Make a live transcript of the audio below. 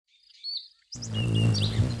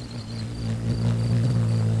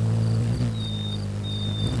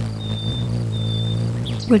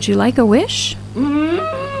Would you like a wish?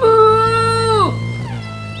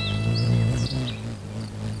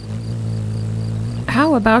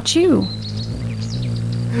 How about you?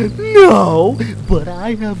 No, but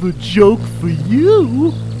I have a joke for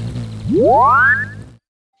you.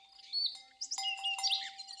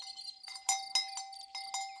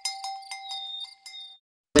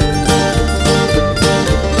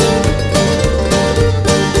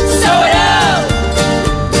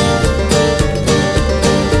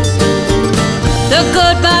 The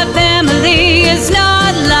Goodbye family is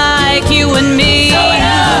not like you and me. Sew it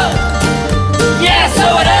up! Yeah,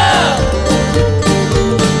 sew it up!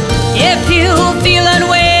 If you feel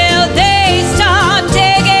unwell, they start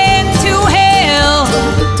digging to hell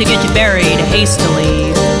to get you buried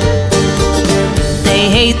hastily. They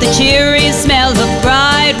hate the cheery smell of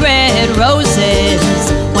bright red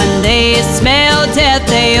roses. When they smell death,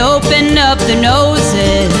 they open up their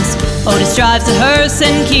noses. Otis drives a hearse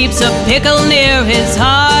and keeps a pickle near his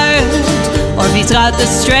heart. Orphie's got the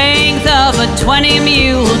strength of a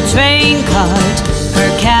 20-mule train cart. Her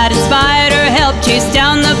cat and spider help chase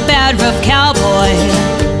down the bad rough cowboy.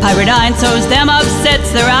 Pyridine sews them up,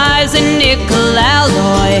 sets their eyes in nickel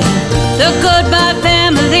alloy. The Goodbye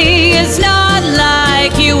family is not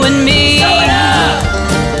like you and me. Sew it up!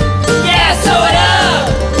 Yeah, sew it up!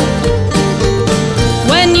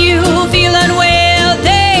 When you feel unwell,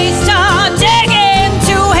 they start digging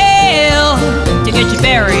to hell to get you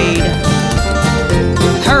buried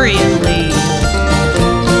hurriedly.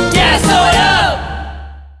 Yeah, sew it up!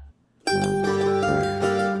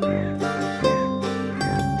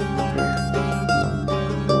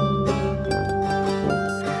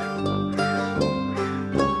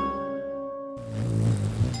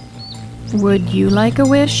 Would you like a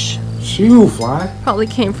wish? Shoo-Fly? Probably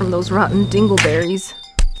came from those rotten dingleberries.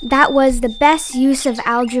 That was the best use of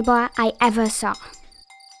algebra I ever saw.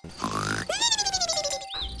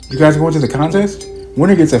 You guys going to the contest?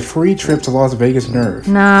 Winner gets a free trip to Las Vegas Nerve.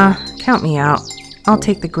 Nah, count me out. I'll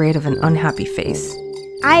take the grade of an unhappy face.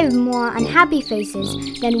 I have more unhappy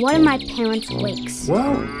faces than one of my parents' wakes.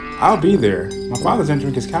 Well, I'll be there. My father's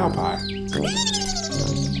entering his cow pie.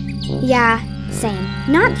 Yeah, same.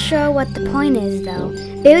 Not sure what the point is, though.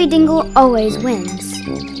 Barry Dingle always wins.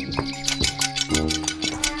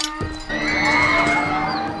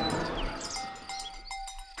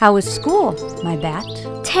 How was school, my bat?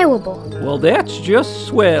 Terrible. Well, that's just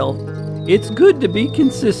swell. It's good to be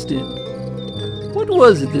consistent. What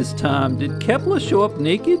was it this time? Did Kepler show up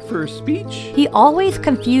naked for a speech? He always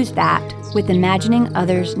confused that with imagining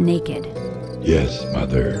others naked. Yes,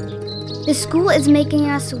 Mother. The school is making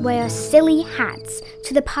us wear silly hats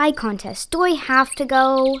to the pie contest. Do I have to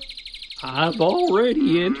go? I've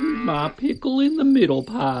already entered my pickle in the middle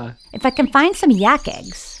pie. If I can find some yak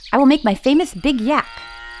eggs, I will make my famous big yak.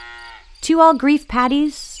 2 all-grief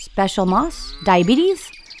patties, special moss,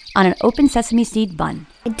 diabetes, on an open sesame seed bun.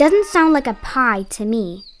 It doesn't sound like a pie to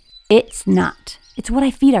me. It's not. It's what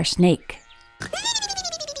I feed our snake.